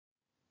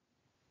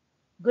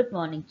Good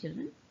morning,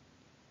 children.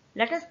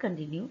 Let us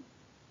continue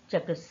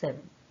Chapter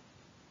 7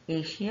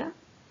 Asia,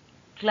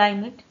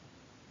 Climate,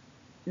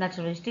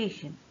 Natural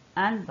Vegetation,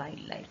 and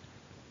Wildlife.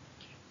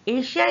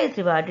 Asia is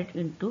divided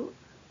into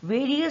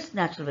various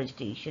natural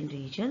vegetation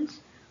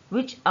regions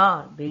which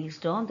are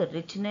based on the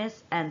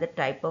richness and the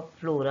type of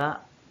flora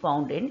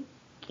found in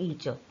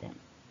each of them.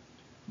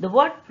 The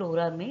word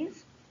flora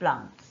means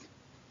plants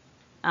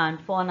and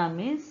fauna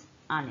means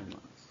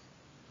animals.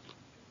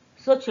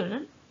 So,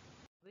 children,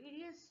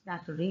 various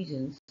natural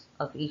regions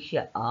of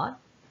Asia are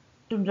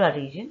Tundra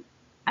region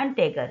and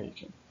Taiga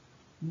region.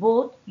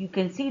 Both you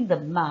can see in the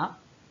map,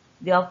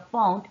 they are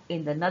found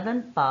in the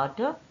northern part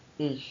of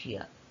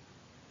Asia.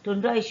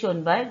 Tundra is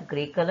shown by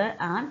grey color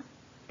and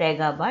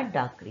Taiga by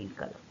dark green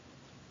color.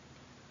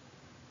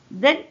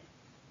 Then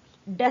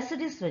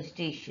deciduous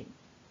vegetation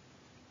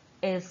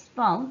is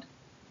found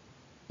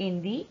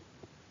in the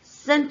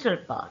central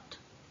part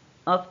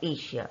of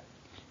Asia.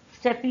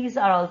 Steppes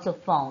are also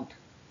found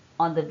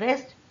on the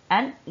west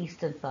and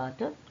eastern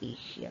part of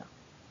Asia.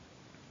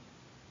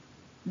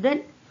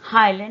 Then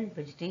highland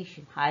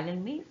vegetation.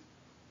 Highland means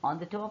on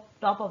the top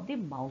of the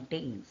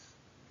mountains.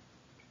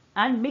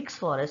 And mixed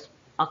forests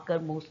occur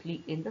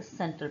mostly in the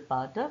central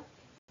part of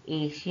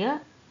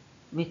Asia,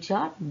 which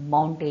are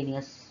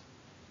mountainous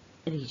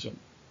region.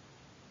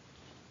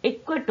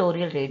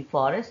 Equatorial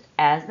rainforest,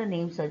 as the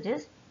name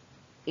suggests,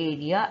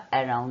 area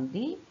around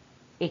the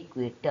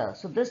equator.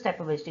 So this type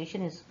of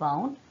vegetation is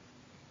found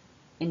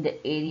in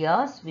the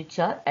areas which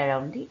are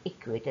around the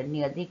equator,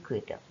 near the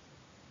equator.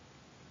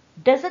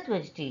 Desert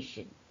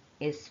vegetation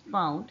is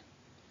found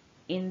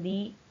in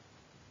the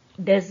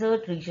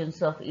desert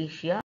regions of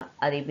Asia,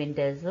 Arabian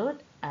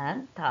Desert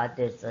and Thar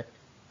Desert.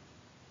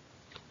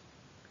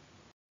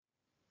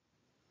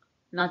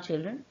 Now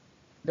children,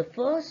 the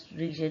first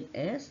region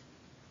is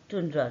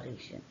Tundra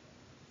region.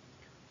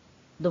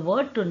 The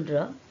word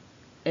Tundra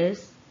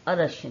is a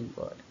Russian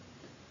word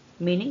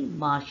meaning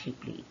marshy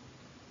plain.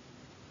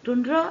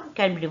 Tundra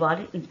can be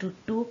divided into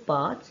two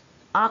parts,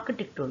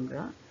 Arctic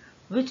tundra,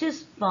 which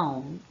is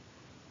found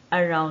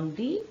around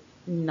the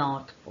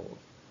North Pole,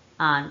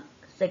 and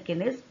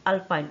second is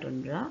alpine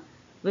tundra,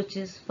 which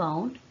is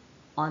found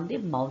on the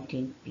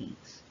mountain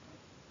peaks.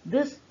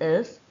 This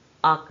is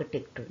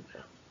Arctic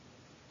tundra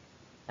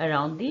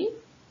around the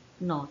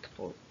North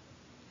Pole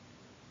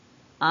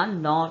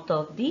and north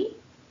of the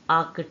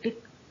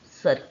Arctic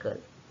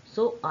Circle.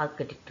 So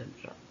Arctic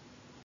tundra.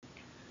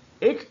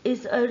 It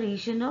is a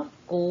region of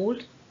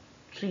cold,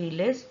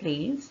 treeless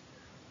plains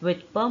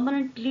with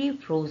permanently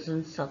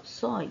frozen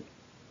subsoil.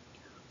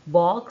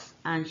 Bogs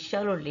and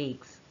shallow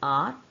lakes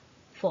are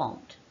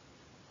formed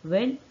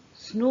when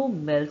snow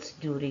melts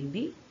during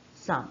the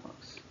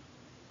summers.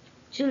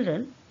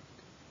 Children,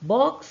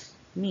 bogs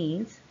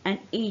means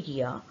an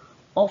area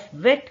of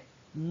wet,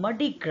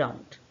 muddy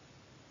ground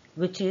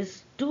which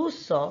is too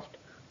soft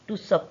to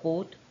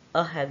support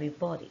a heavy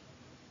body.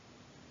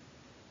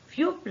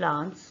 Few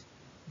plants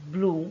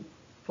bloom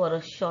for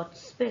a short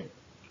spell.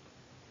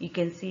 You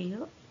can see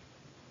here.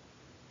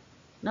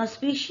 Now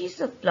species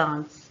of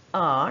plants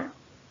are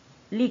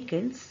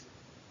lichens,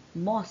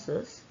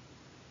 mosses,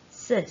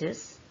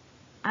 sedges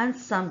and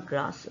some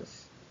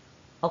grasses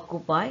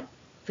occupy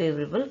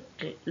favorable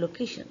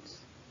locations.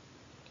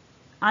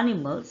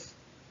 Animals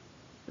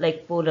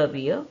like polar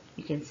bear,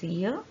 you can see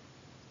here,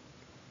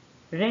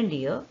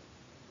 reindeer,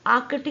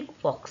 Arctic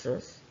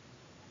foxes,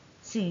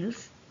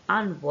 seals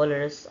and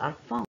walrus are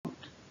found.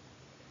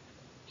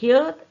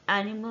 Here the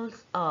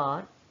animals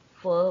are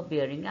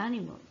fur-bearing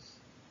animals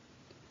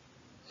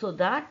so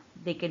that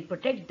they can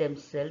protect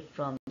themselves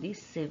from the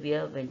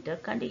severe winter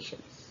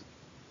conditions.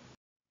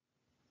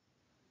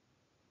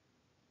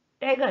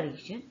 Taiga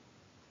region,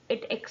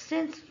 it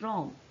extends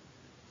from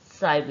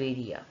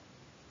Siberia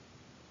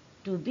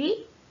to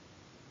the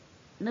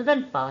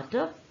northern part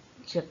of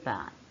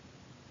Japan.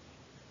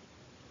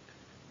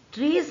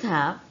 Trees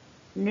have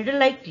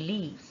needle-like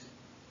leaves,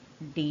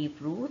 deep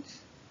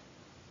roots,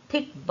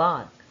 thick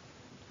bark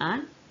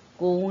and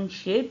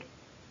cone-shaped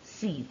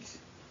seeds.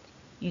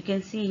 You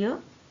can see here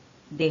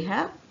they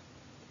have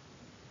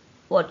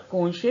what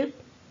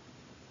cone-shaped,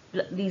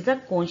 these are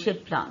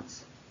cone-shaped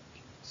plants,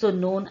 so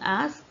known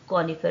as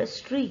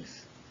coniferous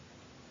trees.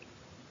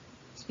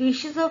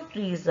 Species of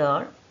trees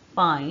are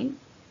pine,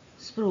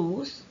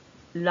 spruce,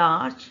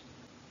 larch,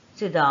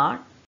 cedar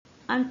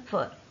and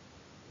fir.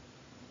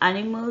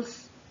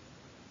 Animals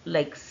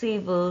like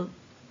sable,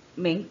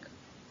 mink,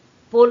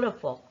 polar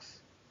fox,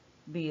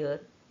 bear,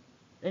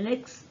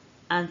 lynx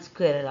and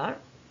squirrel are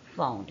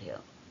found here.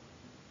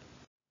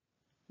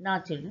 Now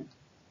children,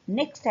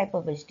 next type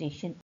of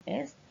vegetation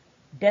is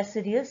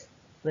deciduous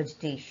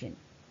vegetation,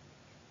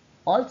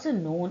 also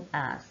known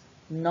as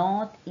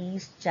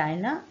Northeast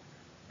China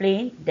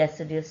plain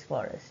deciduous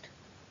forest,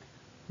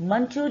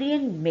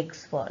 Manchurian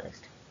mixed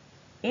forest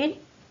in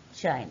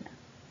China.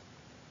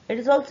 It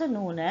is also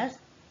known as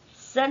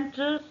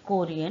Central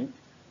Korean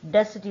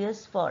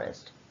deciduous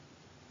forest.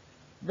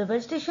 The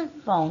vegetation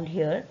found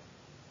here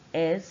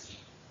is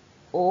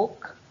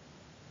oak,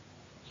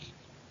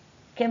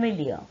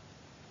 camellia,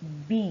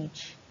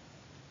 beech,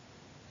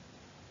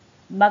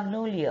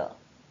 magnolia,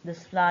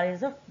 this flower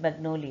is of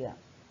magnolia,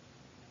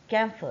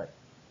 camphor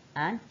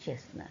and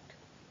chestnut.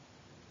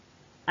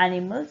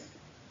 Animals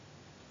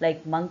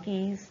like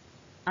monkeys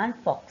and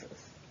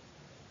foxes.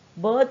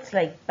 Birds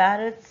like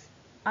parrots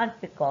and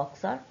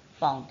peacocks are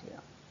found here.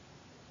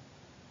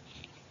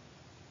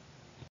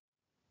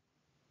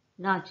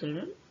 Now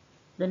children,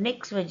 the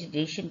next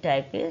vegetation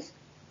type is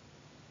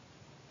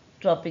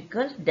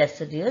tropical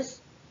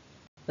deciduous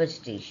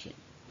vegetation.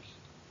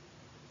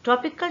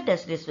 Tropical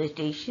deciduous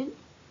vegetation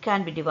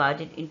can be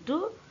divided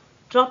into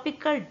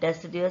tropical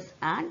deciduous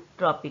and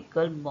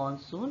tropical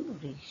monsoon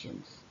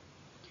regions.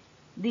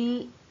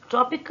 The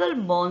tropical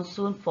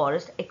monsoon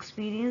forests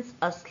experience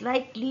a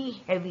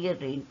slightly heavier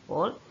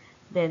rainfall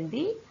than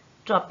the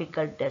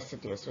tropical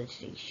deciduous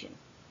vegetation.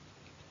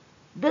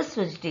 This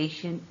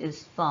vegetation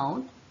is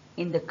found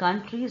in the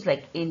countries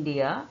like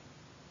India,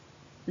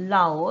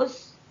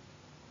 Laos,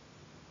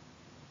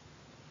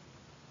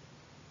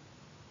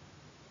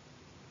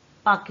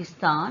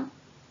 Pakistan,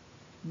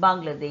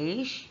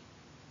 Bangladesh,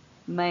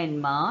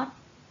 Myanmar,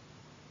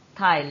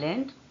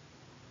 Thailand,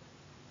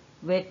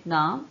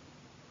 Vietnam,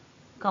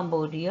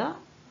 Cambodia,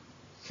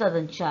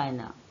 southern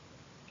China.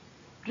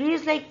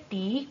 Trees like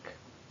teak,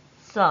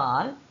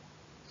 sal,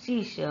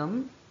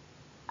 sesame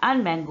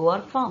and mango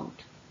are found.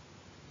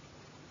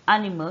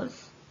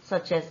 Animals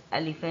such as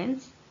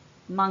elephants,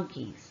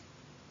 monkeys,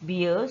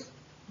 bears,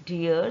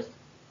 deers,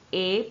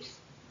 apes,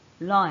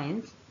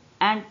 lions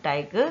and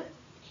tiger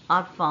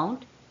are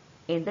found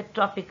in the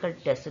tropical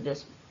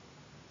deciduous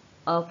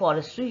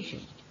forest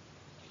region.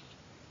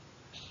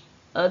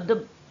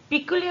 The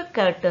peculiar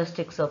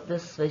characteristics of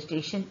this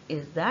vegetation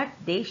is that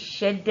they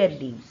shed their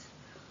leaves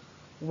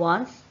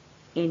once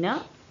in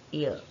a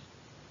year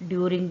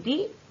during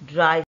the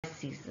dry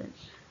season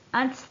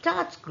and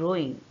starts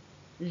growing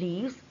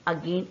leaves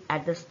again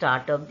at the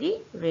start of the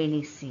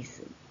rainy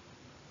season.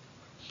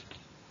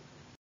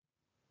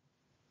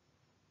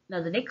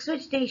 Now the next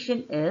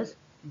vegetation is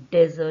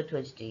desert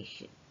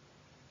vegetation.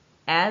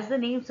 As the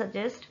name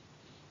suggests,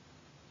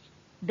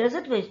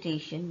 desert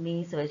vegetation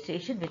means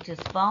vegetation which is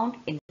found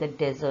in the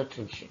desert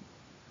region.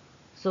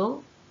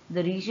 So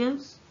the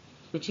regions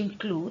which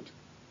include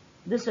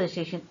this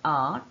vegetation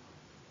are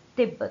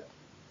Tibet,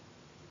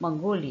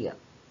 Mongolia,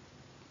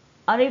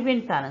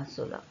 Arabian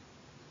Peninsula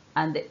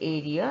and the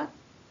area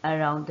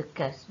around the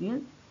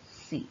Caspian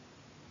Sea.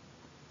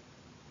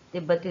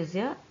 Tibet is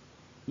here,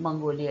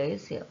 Mongolia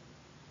is here.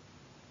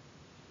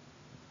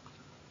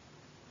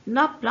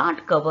 Now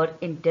plant cover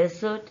in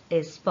desert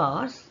is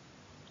sparse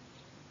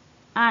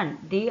and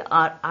they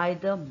are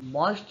either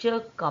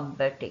moisture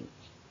combating,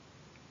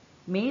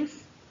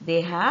 means they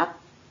have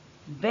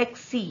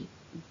waxy,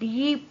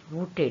 deep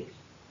rooted,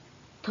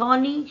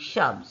 thorny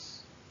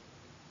shrubs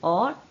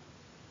or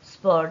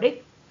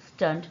sporadic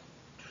stunt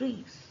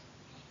trees.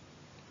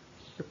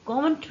 The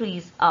common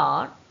trees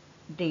are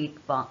date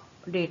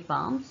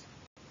palms,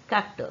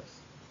 cactus,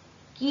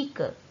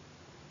 kikar,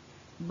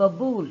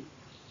 babool.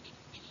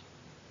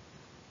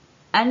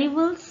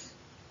 Animals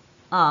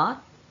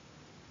are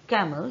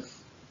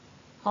camels,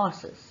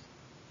 horses,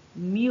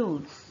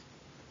 mules,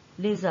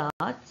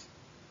 lizards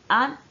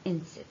and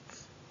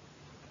insects.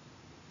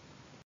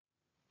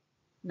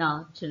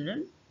 Now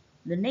children,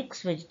 the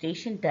next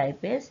vegetation type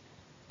is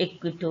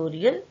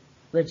equatorial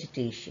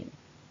vegetation.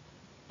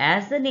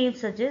 As the name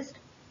suggests,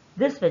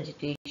 this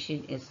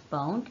vegetation is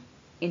found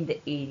in the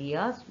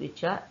areas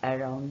which are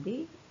around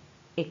the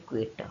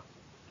equator.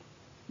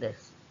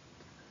 This.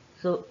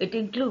 So it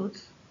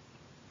includes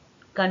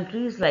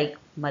countries like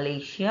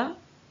Malaysia,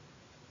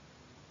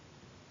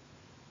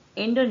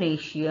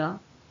 Indonesia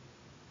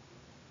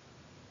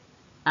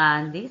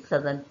and the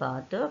southern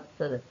part of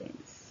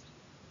Philippines.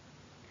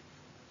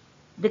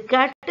 The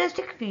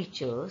characteristic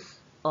features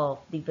of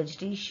the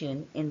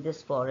vegetation in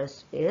this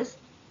forest is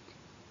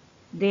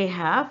they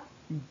have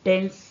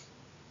dense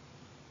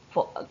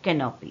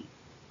canopy,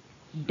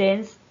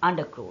 dense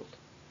undergrowth.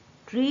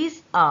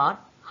 Trees are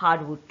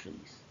hardwood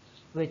trees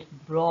with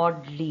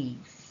broad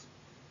leaves.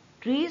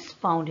 Trees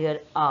found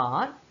here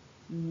are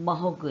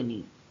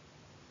mahogany,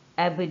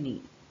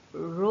 ebony,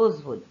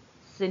 rosewood,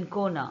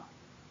 cinchona,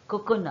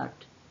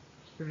 coconut,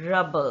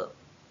 rubber.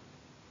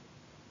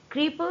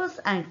 Creepers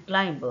and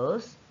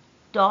climbers,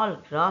 tall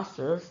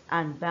grasses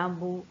and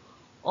bamboo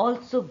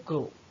also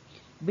grow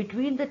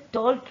between the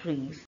tall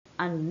trees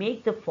and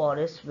make the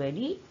forest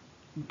very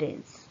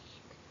dense.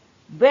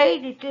 Very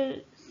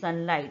little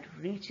sunlight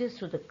reaches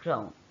to the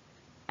ground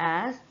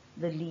as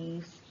the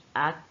leaves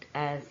act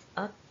as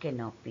a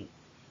canopy.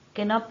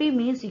 Canopy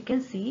means you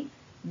can see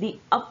the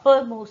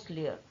uppermost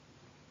layer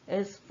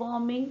is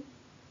forming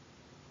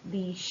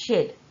the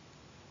shade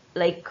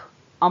like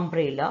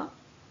umbrella,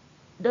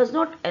 does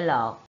not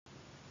allow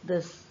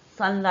this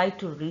sunlight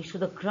to reach to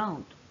the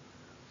ground.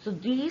 So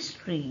these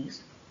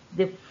trees,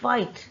 they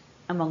fight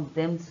among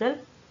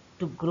themselves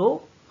to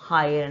grow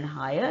higher and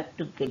higher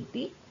to get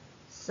the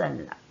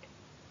sunlight.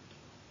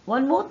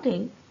 One more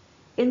thing,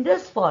 in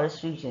this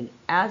forest region,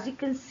 as you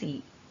can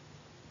see,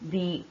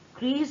 The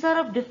trees are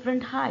of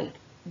different height.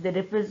 They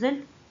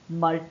represent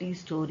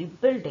multi-story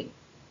building.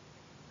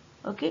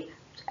 Okay,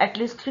 at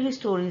least 3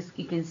 stories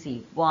you can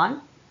see.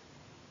 1,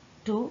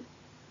 2,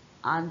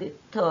 and the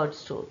third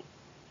story.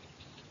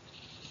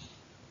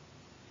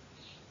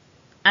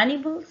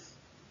 Animals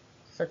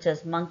such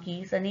as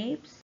monkeys and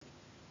apes,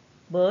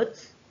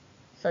 birds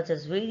such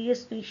as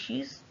various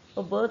species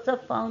of birds are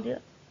found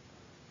here.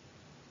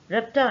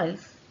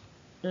 Reptiles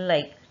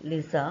like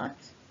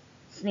lizards,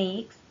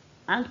 snakes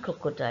and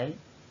crocodile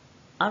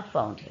are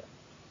found here.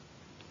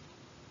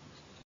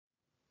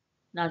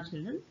 Now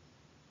children,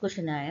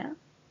 questionnaire.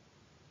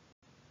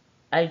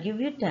 I'll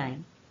give you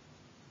time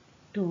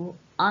to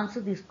answer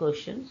these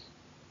questions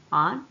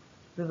and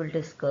we will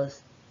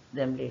discuss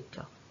them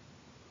later.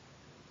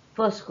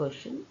 First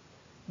question,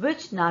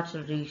 which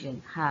natural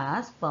region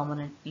has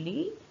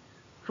permanently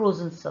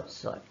frozen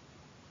subsoil?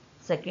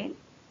 Second,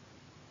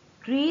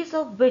 trees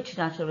of which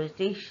natural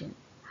vegetation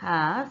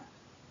has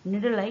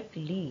needle-like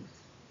leaves?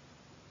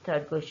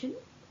 Third question,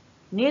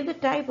 name the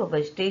type of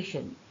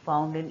vegetation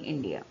found in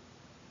India.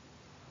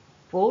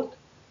 Fourth,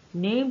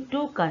 name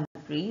 2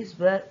 countries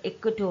where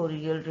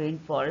equatorial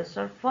rainforests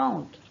are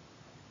found.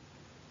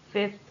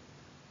 Fifth,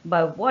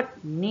 by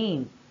what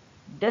name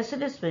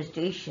deciduous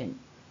vegetation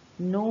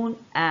known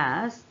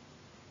as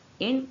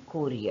in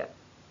Korea?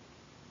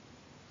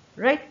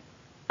 Right?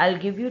 I'll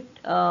give you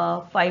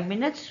 5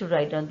 minutes to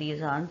write down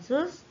these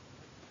answers.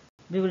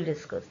 We will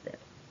discuss them.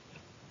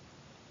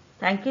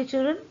 Thank you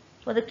children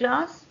for the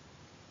class.